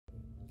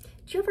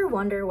Do you ever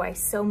wonder why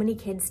so many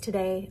kids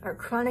today are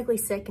chronically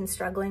sick and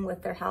struggling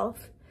with their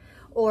health?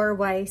 Or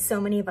why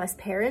so many of us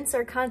parents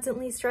are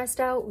constantly stressed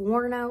out,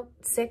 worn out,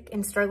 sick,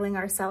 and struggling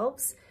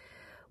ourselves?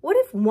 What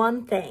if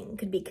one thing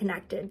could be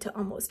connected to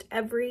almost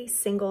every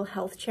single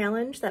health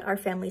challenge that our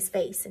families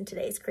face in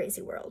today's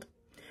crazy world?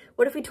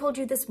 What if we told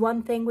you this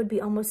one thing would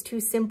be almost too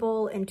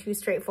simple and too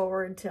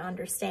straightforward to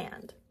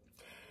understand?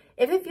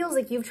 If it feels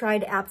like you've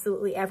tried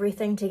absolutely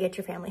everything to get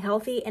your family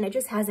healthy and it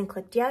just hasn't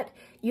clicked yet,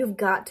 you've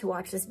got to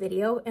watch this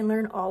video and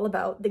learn all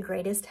about the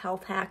greatest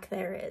health hack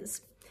there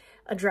is: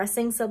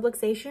 addressing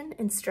subluxation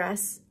and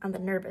stress on the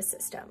nervous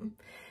system.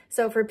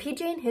 So for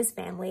PJ and his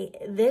family,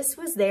 this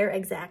was their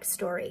exact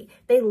story.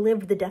 They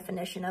lived the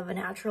definition of a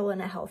natural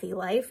and a healthy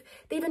life.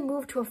 They even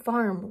moved to a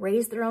farm,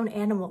 raised their own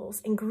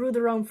animals, and grew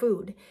their own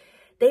food.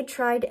 They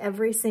tried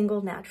every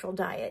single natural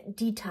diet,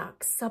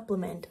 detox,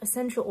 supplement,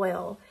 essential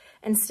oil,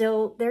 and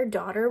still their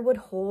daughter would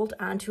hold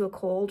onto a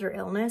cold or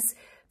illness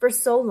for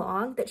so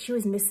long that she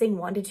was missing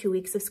 1 to 2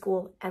 weeks of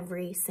school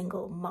every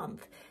single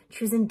month.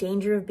 She was in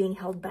danger of being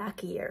held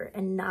back a year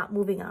and not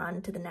moving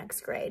on to the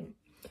next grade.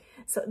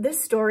 So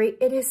this story,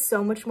 it is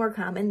so much more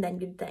common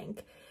than you'd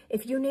think.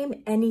 If you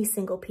name any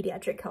single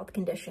pediatric health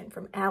condition,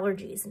 from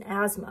allergies and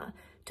asthma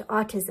to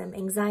autism,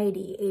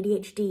 anxiety,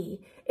 ADHD,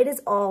 it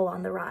is all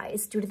on the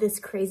rise due to this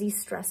crazy,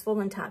 stressful,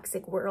 and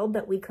toxic world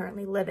that we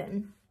currently live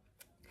in.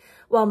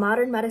 While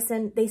modern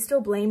medicine, they still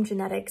blame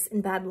genetics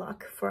and bad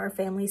luck for our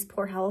family's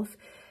poor health,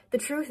 the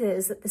truth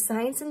is that the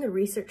science and the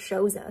research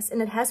shows us, and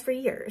it has for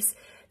years,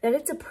 that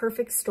it's a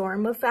perfect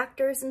storm of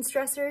factors and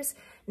stressors,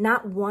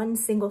 not one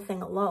single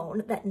thing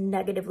alone, that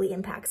negatively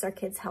impacts our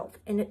kids' health.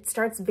 And it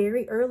starts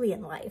very early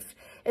in life,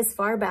 as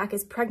far back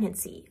as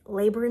pregnancy,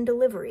 labor and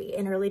delivery,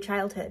 and early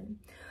childhood.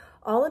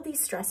 All of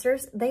these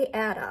stressors, they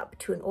add up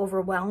to an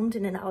overwhelmed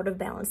and an out of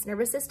balance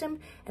nervous system,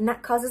 and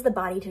that causes the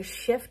body to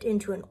shift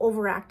into an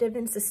overactive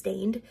and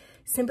sustained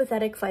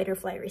sympathetic fight or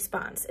flight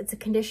response. It's a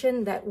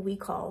condition that we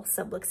call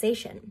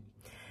subluxation.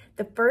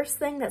 The first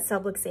thing that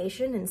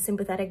subluxation and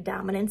sympathetic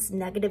dominance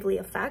negatively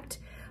affect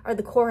are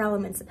the core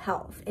elements of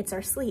health. It's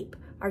our sleep,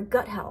 our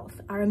gut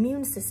health, our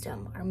immune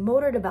system, our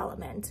motor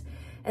development.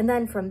 And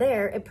then from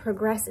there, it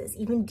progresses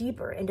even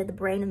deeper into the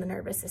brain and the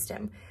nervous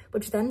system,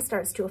 which then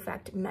starts to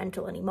affect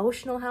mental and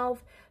emotional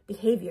health,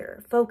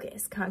 behavior,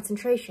 focus,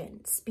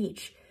 concentration,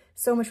 speech,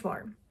 so much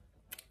more.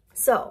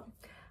 So,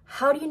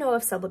 how do you know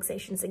if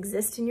subluxations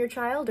exist in your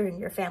child or in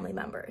your family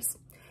members?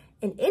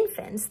 In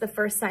infants, the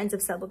first signs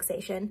of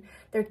subluxation,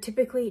 they're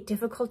typically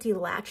difficulty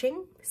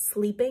latching,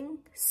 sleeping,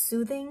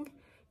 soothing,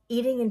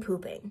 eating, and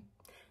pooping.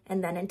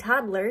 And then in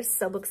toddlers,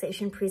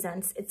 subluxation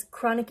presents its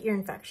chronic ear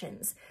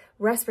infections,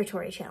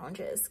 respiratory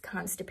challenges,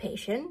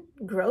 constipation,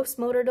 gross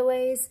motor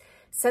delays,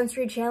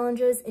 sensory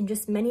challenges, and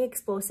just many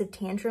explosive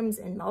tantrums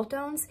and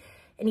meltdowns,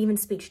 and even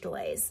speech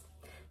delays.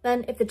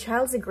 Then if the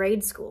child's a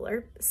grade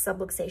schooler,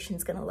 subluxation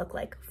is going to look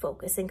like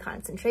focus and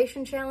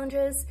concentration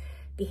challenges,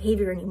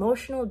 behavior and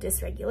emotional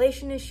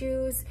dysregulation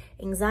issues,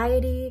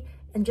 anxiety,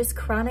 and just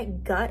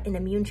chronic gut and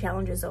immune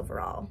challenges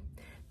overall.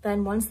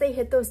 Then once they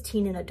hit those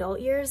teen and adult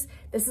years,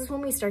 this is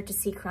when we start to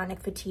see chronic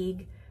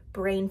fatigue,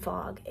 brain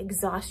fog,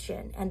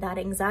 exhaustion, and that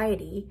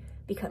anxiety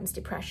becomes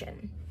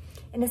depression.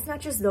 And it's not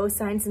just those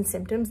signs and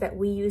symptoms that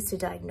we use to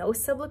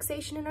diagnose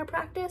subluxation in our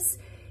practice.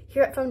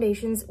 Here at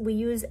Foundations, we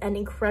use an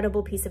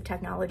incredible piece of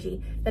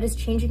technology that is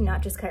changing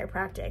not just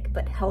chiropractic,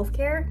 but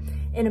healthcare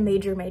in a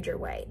major, major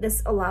way.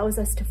 This allows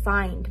us to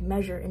find,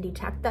 measure, and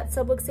detect that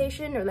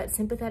subluxation or that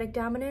sympathetic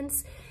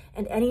dominance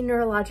and any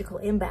neurological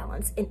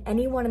imbalance in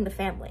anyone in the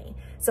family.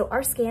 So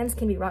our scans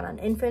can be run on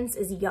infants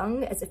as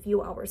young as a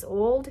few hours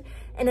old,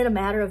 and in a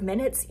matter of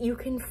minutes, you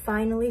can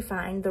finally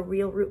find the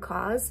real root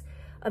cause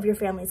of your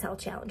family's health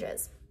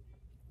challenges.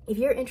 If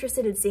you're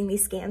interested in seeing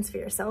these scans for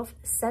yourself,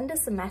 send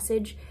us a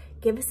message,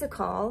 give us a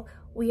call.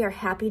 We are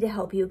happy to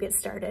help you get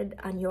started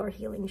on your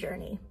healing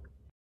journey.